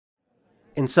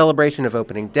In celebration of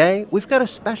opening day, we've got a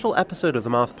special episode of the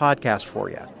Moth Podcast for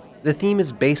you. The theme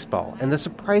is baseball and the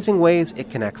surprising ways it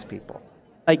connects people.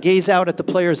 I gaze out at the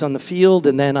players on the field,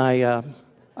 and then I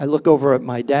look over at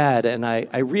my dad, and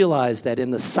I realize that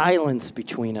in the silence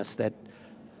between us that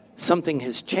something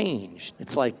has changed.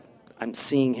 It's like I'm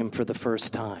seeing him for the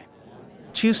first time.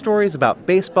 2 stories about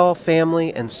baseball,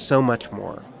 family, and so much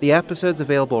more. The episode's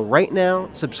available right now.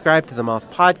 Subscribe to the Moth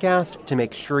Podcast to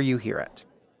make sure you hear it.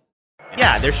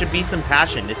 Yeah, there should be some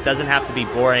passion. This doesn't have to be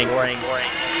boring. You done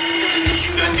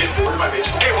getting bored by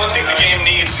baseball? Hey, one thing the game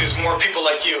needs is more people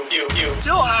like you.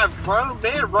 Still have grown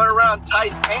men run around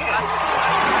tight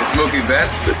pants. It's Mookie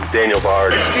Betts. This is Daniel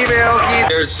Bard. It's Steve Aoki.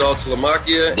 There's Sal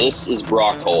Talamacchia. This is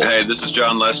Brock Holt. Hey, this is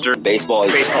John Lester. Baseball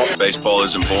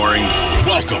isn't boring.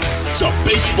 Welcome to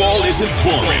Baseball Isn't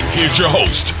Boring. Here's your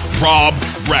host, Rob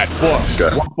Bradford.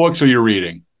 Okay. What books are you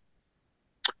reading?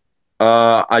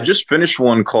 I just finished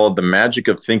one called The Magic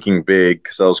of Thinking Big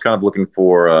because I was kind of looking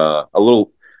for a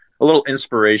little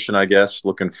inspiration, I guess.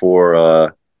 Looking for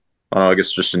I don't know, I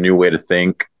guess just a new way to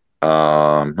think.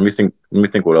 Let me think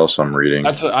what else I'm reading.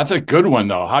 That's a good one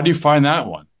though. How do you find that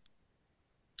one?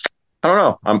 I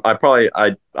don't know.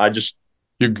 I just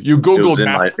you Googled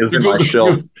it was in my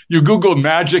shelf. You Googled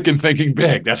Magic and Thinking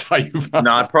Big. That's how you found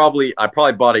No, it. I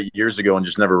probably bought it years ago and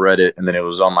just never read it, and then it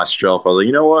was on my shelf. I was like,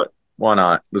 you know what? Why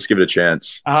not? Let's give it a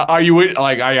chance. Are you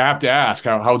I have to ask,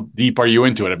 how deep are you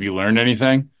into it? Have you learned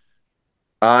anything?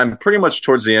 I'm pretty much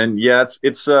towards the end. Yeah,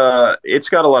 it's got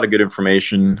a lot of good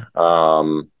information.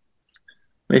 Let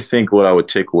me think what I would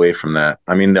take away from that.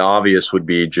 I mean, the obvious would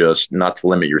be just not to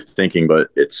limit your thinking, but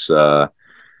it's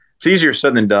easier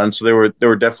said than done. So there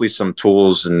were definitely some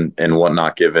tools and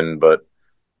whatnot given, but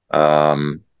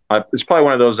it's probably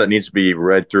one of those that needs to be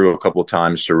read through a couple of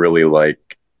times to really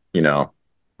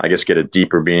I guess get a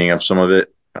deeper meaning of some of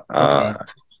it. Okay. But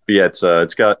yeah,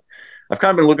 I've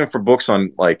kind of been looking for books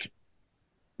on like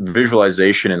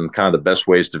visualization and kind of the best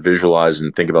ways to visualize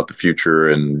and think about the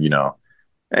future. And,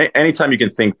 anytime you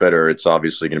can think better, it's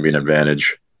obviously going to be an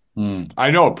advantage. I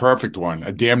know a perfect one,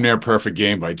 A Damn Near Perfect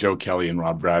Game by Joe Kelly and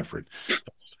Rob Bradford.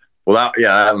 Well,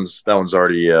 that one's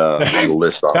already on the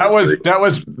list. Obviously. that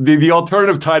was the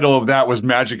alternative title of that was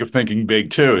Magic of Thinking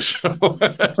Big too. So,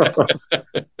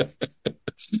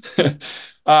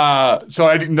 so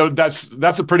I didn't know that's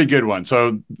a pretty good one.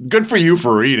 So good for you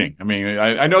for reading. I mean,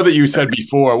 I know that you said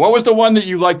before. What was the one that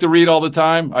you like to read all the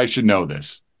time? I should know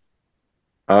this.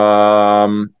 I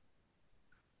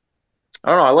don't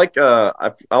know.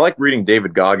 I like reading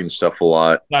David Goggins stuff a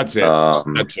lot. That's it.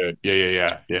 That's it.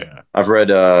 Yeah. I've read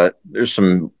there's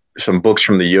some books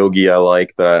from the Yogi I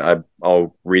like that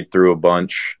I'll read through a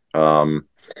bunch.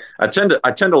 I tend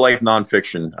to like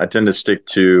nonfiction. I tend to stick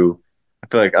to. I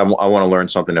feel like I want to learn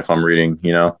something if I'm reading.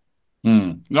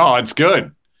 No, it's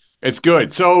good. It's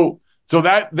good. So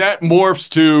that morphs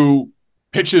to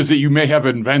pitches that you may have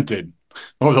invented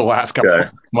over the last couple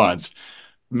of months.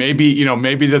 Maybe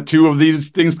the two of these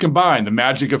things combined, the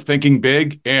magic of thinking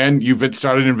big, and you've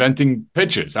started inventing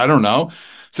pitches. I don't know.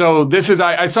 So this is,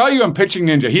 I saw you on Pitching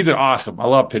Ninja. He's awesome. I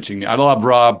love Pitching. I love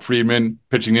Rob Friedman.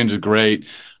 Pitching Ninja is great.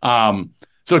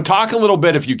 So talk a little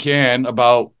bit, if you can,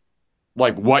 about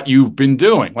like what you've been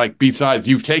doing. Like besides,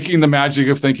 you've taken the magic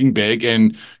of thinking big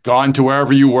and gone to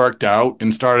wherever you worked out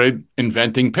and started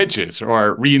inventing pitches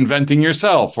or reinventing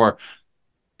yourself or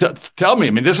tell me.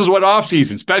 I mean, this is what off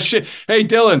season's best shape. Hey,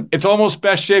 Dylan, it's almost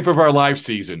best shape of our life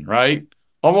season, right?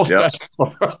 Almost best shape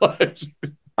of our lives.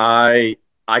 I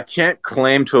can't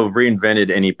claim to have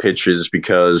reinvented any pitches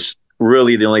because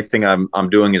really the only thing I'm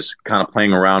doing is kind of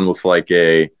playing around with like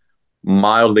a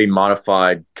mildly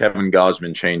modified Kevin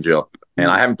Gausman changeup, and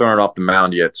I haven't thrown it off the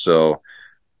mound yet. So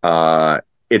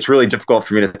it's really difficult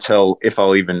for me to tell if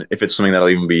it's something that'll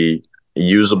even be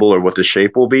usable or what the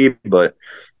shape will be, but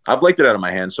I've liked it out of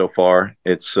my hand so far.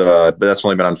 It's but that's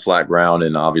only been on flat ground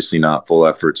and obviously not full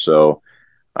effort. So,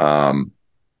 I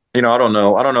don't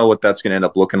know what that's going to end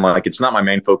up looking like. It's not my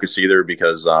main focus either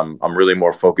because I'm really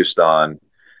more focused on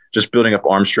just building up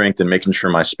arm strength and making sure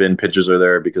my spin pitches are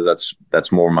there because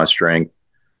that's more my strength.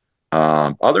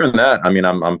 Other than that, I mean,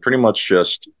 I'm pretty much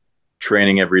just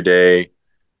training every day.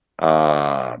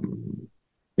 Training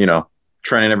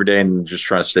every day and just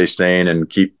trying to stay sane and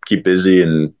keep busy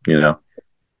and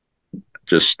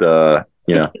just wind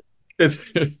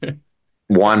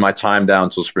my time down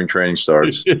until spring training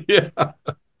starts. Yeah.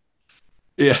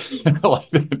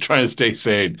 Trying to stay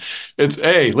sane.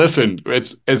 Listen,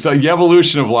 it's the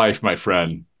evolution of life, my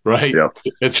friend, right? Yep.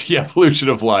 It's the evolution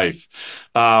of life.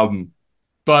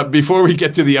 But before we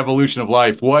get to the evolution of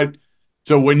life,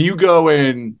 so when you go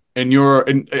in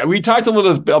and we talked a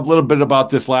little bit about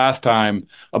this last time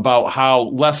about how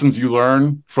lessons you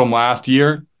learn from last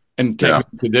year and take it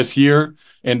to this year.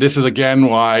 And this is again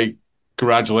why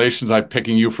congratulations, I'm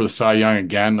picking you for the Cy Young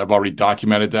again. I've already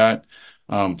documented that.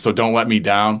 So don't let me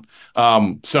down.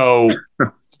 So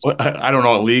I don't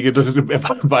know what league it does,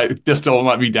 but just don't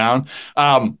let me down.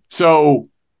 So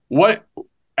what,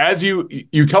 as you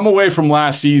come away from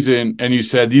last season and you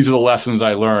said, these are the lessons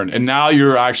I learned, and now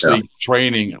you're actually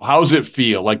training. How does it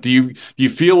feel? Like, do you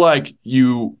feel like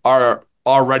you are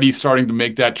already starting to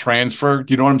make that transfer?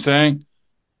 Do you know what I'm saying?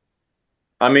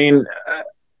 I mean,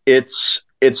 it's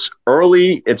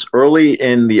early. It's early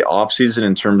in the off season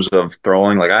in terms of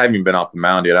throwing. Like, I haven't even been off the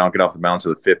mound yet. I don't get off the mound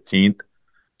until the 15th.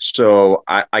 So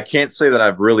I can't say that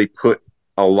I've really put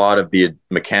a lot of the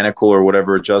mechanical or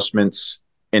whatever adjustments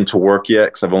into work yet,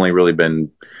 because I've only really been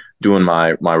doing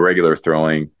my regular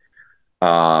throwing.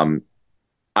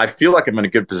 I feel like I'm in a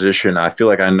good position. I feel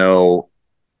like I know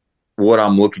what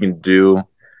I'm looking to do,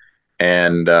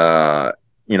 and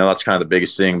that's kind of the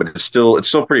biggest thing. But it's still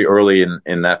pretty early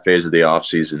in that phase of the off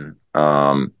season.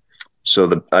 So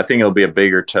I think it'll be a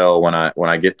bigger tell when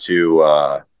I get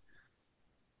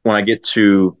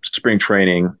to spring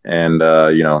training and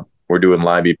we're doing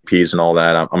live EPs and all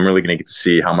that. I'm really going to get to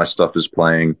see how my stuff is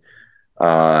playing,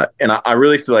 and I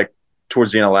really feel like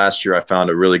towards the end of last year I found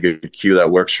a really good cue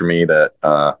that works for me that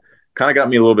kind of got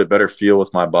me a little bit better feel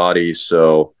with my body.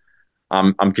 So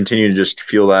I'm continuing to just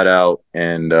feel that out,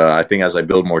 and I think as I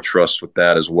build more trust with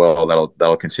that as well,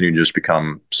 that'll continue to just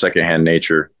become secondhand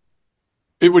nature.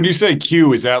 When you say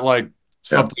cue, is that like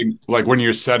something like when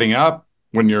you're setting up,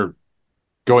 when you're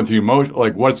going through motion?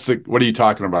 Like, what are you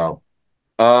talking about?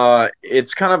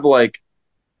 It's kind of like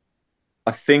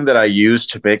a thing that I use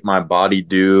to make my body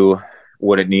do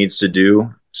what it needs to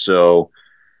do. So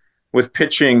with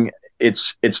pitching,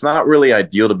 it's not really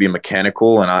ideal to be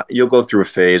mechanical, and you'll go through a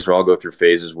phase, or I'll go through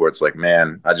phases where it's like,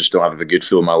 man, I just don't have a good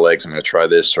feel in my legs. I'm going to try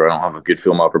this, or I don't have a good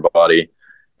feel in my upper body,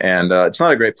 and it's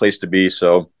not a great place to be.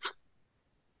 So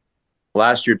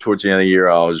last year, towards the end of the year,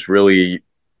 I was really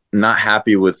not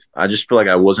happy with. I just feel like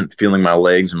I wasn't feeling my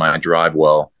legs and my drive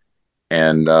well,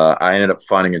 and I ended up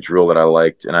finding a drill that I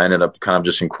liked, and I ended up kind of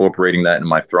just incorporating that in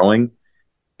my throwing.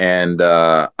 And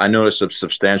I noticed a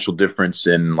substantial difference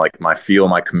in like my feel,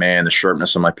 my command, the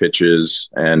sharpness of my pitches.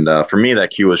 And for me,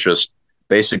 that cue was just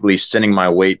basically sending my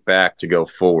weight back to go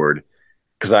forward,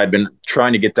 because I'd been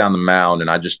trying to get down the mound,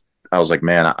 and I was like,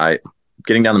 man, I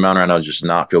getting down the mound right now just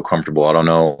not feel comfortable. I don't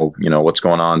know, what's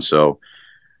going on. So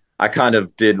I kind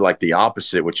of did like the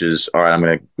opposite, which is, all right, I'm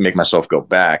going to make myself go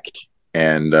back.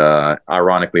 And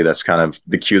ironically, that's kind of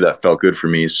the cue that felt good for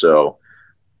me. So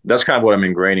that's kind of what I'm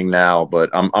ingraining now, but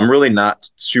I'm really not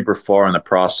super far in the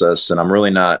process, and I'm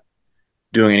really not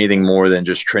doing anything more than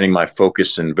just training my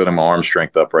focus and building my arm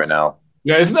strength up right now.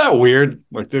 Yeah, isn't that weird?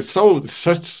 Like,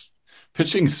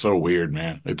 pitching's so weird,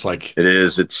 man. It's like it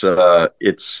is. It's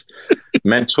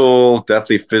mental,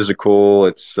 definitely physical.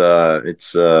 It's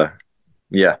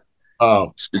yeah.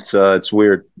 Oh, it's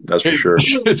weird. That's for sure.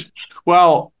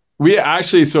 Well, we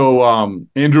actually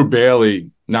Andrew Bailey,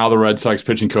 now the Red Sox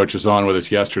pitching coach, was on with us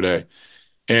yesterday.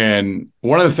 And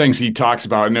one of the things he talks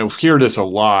about, and I've heard this a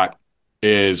lot,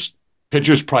 is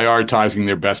pitchers prioritizing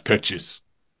their best pitches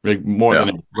more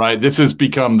than right. This has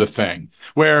become the thing.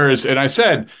 Whereas, and I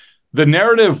said, the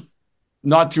narrative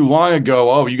not too long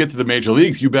ago, oh, you get to the major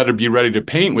leagues, you better be ready to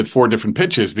paint with 4 different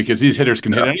pitches because these hitters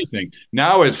can hit anything.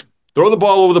 Now it's throw the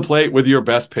ball over the plate with your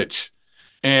best pitch.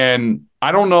 And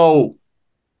I don't know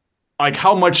like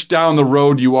how much down the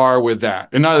road you are with that.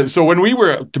 And so when we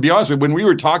were, to be honest with you, when we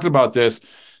were talking about this,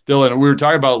 Dylan, we were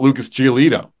talking about Lucas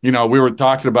Giolito. We were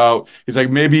talking about, it's like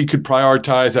maybe you could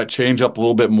prioritize that change up a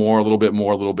little bit more.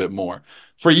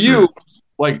 For you,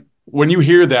 like when you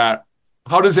hear that,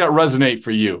 how does that resonate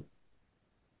for you?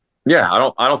 Yeah,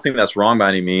 I don't think that's wrong by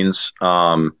any means.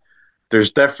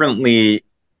 There's definitely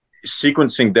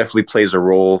sequencing definitely plays a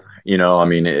role. I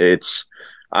mean,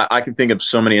 I can think of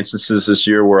so many instances this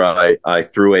year where I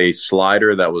threw a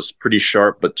slider that was pretty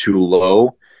sharp but too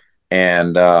low,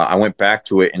 and I went back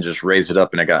to it and just raised it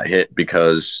up, and it got hit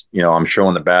because I'm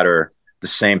showing the batter the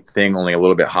same thing, only a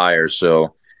little bit higher.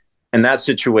 So in that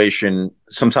situation,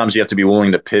 sometimes you have to be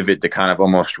willing to pivot to kind of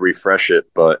almost refresh it.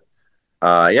 But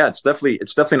it's definitely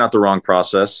not the wrong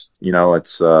process.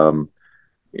 It's my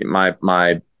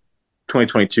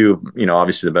 2022.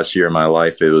 Obviously the best year of my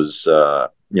life. It was. I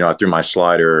threw my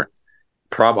slider,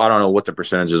 I don't know what the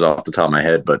percentage is off the top of my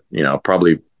head, but,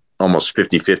 probably almost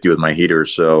 50-50 with my heater.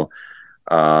 So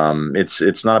it's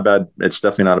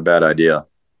definitely not a bad idea.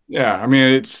 Yeah. I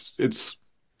mean, it's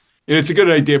It's a good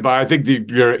idea, but I think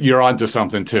you're onto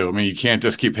something too. I mean, you can't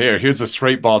just keep here. Here's a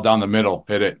straight ball down the middle,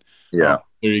 hit it. Yeah,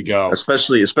 there you go.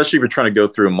 Especially if you're trying to go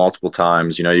through multiple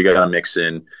times. You know, you got to mix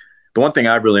in. The one thing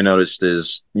I've really noticed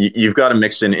is you've got to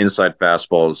mix in inside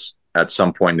fastballs at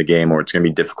some point in the game, or it's going to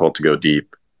be difficult to go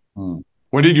deep.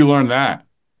 When did you learn that?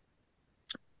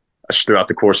 Just throughout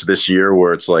the course of this year,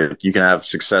 where it's like you can have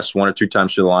success one or two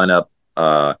times through the lineup,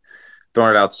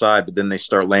 throwing it outside, but then they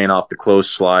start laying off the close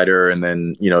slider, and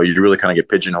then you really kind of get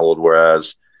pigeonholed.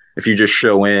 Whereas if you just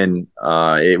show in,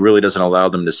 it really doesn't allow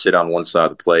them to sit on one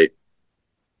side of the plate.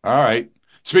 All right.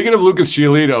 Speaking of Lucas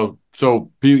Giolito,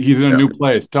 so he's in a new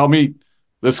place. Tell me,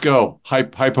 let's go.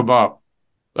 Hype him up.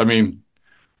 I mean,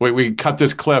 we cut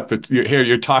this clip.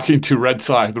 You're talking to the Red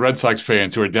Sox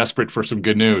fans who are desperate for some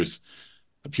good news.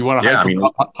 If you want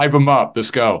to hype him up,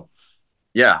 let's go.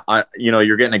 Yeah,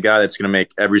 you're getting a guy that's going to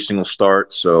make every single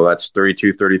start. So that's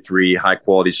 32, 33, high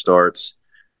quality starts.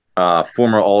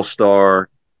 Former All-Star,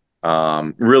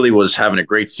 really was having a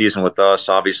great season with us.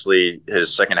 Obviously,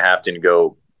 his second half didn't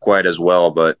go quite as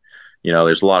well, but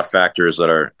there's a lot of factors that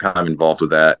are kind of involved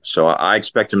with that. So I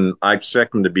expect him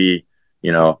to be,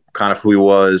 kind of who he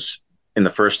was in the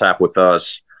first half with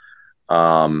us.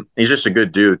 He's just a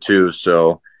good dude too.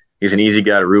 So he's an easy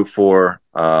guy to root for.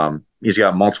 He's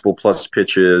got multiple plus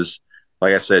pitches.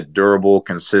 Like I said, durable,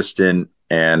 consistent,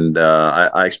 and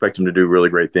I expect him to do really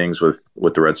great things with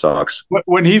the Red Sox.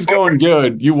 When he's going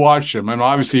good, you watch him, and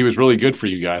obviously he was really good for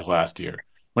you guys last year.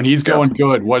 When he's going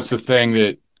good, what's the thing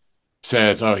that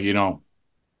says, "Oh,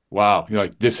 wow, you're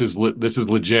like this is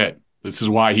legit. This is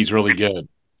why he's really good."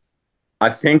 I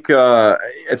think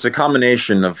it's a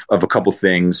combination of a couple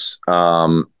things.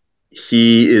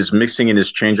 He is mixing in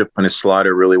his changeup and his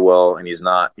slider really well, and he's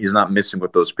not missing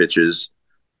with those pitches.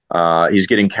 He's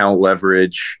getting count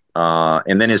leverage,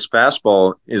 and then his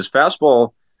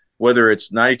fastball, whether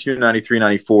it's 92, 93,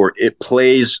 94, it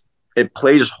plays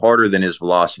harder than his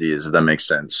velocity is, if that makes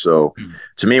sense. So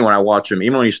to me, when I watch him,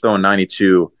 even when he's throwing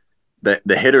 92,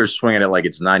 the hitter's swinging it like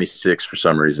it's 96 for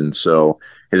some reason. So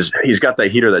he's got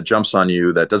that heater that jumps on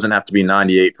you that doesn't have to be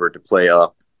 98 for it to play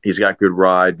up. He's got good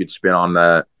ride, good spin on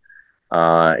that.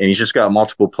 And he's just got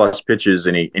multiple plus pitches,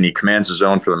 and he commands his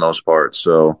zone for the most part.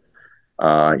 So,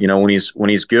 when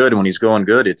he's good and when he's going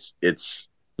good, it's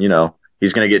he's going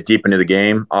to get deep into the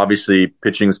game. Obviously,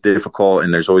 pitching's difficult,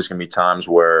 and there's always going to be times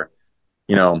where,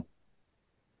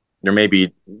 there may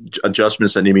be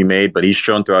adjustments that need to be made, but he's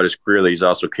shown throughout his career that he's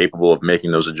also capable of making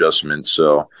those adjustments.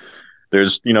 So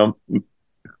there's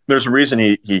a reason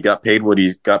he got paid what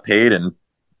he got paid, and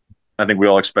I think we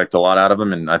all expect a lot out of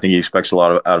him, and I think he expects a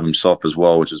lot out of himself as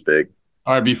well, which is big.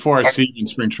 All right, before I see you in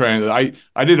spring training,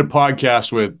 I did a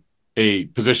podcast with a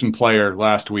position player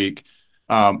last week,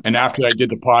 and after I did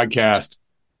the podcast,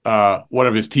 one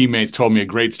of his teammates told me a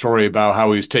great story about how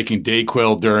he was taking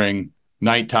Dayquil during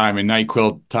nighttime and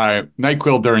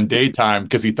NyQuil during daytime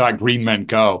because he thought green meant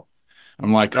go.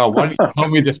 I'm like, oh, why didn't you tell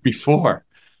me this before?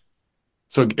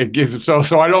 So it gives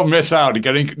so I don't miss out.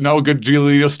 Getting no good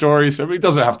Giolito stories. I mean, it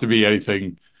doesn't have to be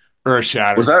anything earth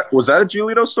shattering. Was that a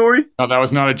Giolito story? No, that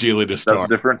was not a Giolito story. That's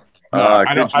different. No,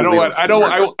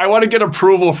 I want to get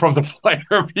approval from the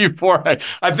player before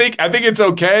I think it's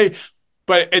okay.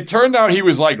 But it turned out he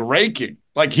was like raking.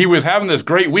 Like he was having this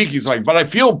great week. He's like, but I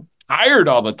feel tired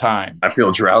all the time. I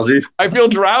feel drowsy.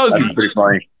 That's pretty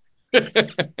funny.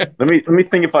 Let me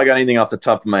think if I got anything off the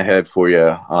top of my head for you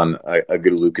on a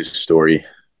good Lucas story.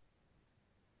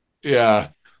 Yeah.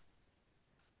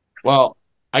 Well,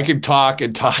 I can talk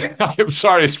and talk. I'm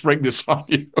sorry to spring this on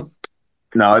you.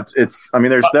 No, it's. I mean,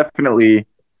 there's definitely.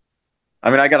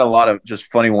 I mean, I got a lot of just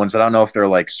funny ones. I don't know if they're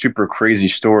like super crazy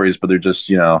stories, but they're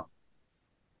just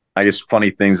I guess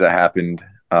funny things that happened.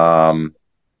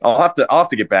 I'll have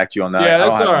to get back to you on that. Yeah,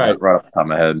 that's all right. Right off the top of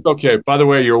my head. Okay. By the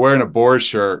way, you're wearing a Boars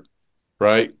shirt,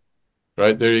 right?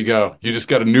 Right there you go. You just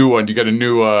got a new one. You got a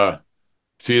new.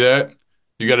 See that?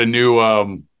 You got a new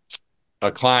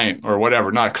a client or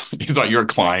whatever. He's not your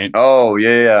client. Oh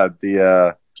yeah.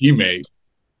 The teammate.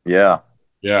 Yeah.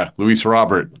 Yeah. Luis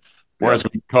Robert. Or as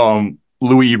we call him,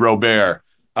 Louis Robert.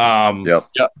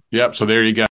 Yep. So there you go.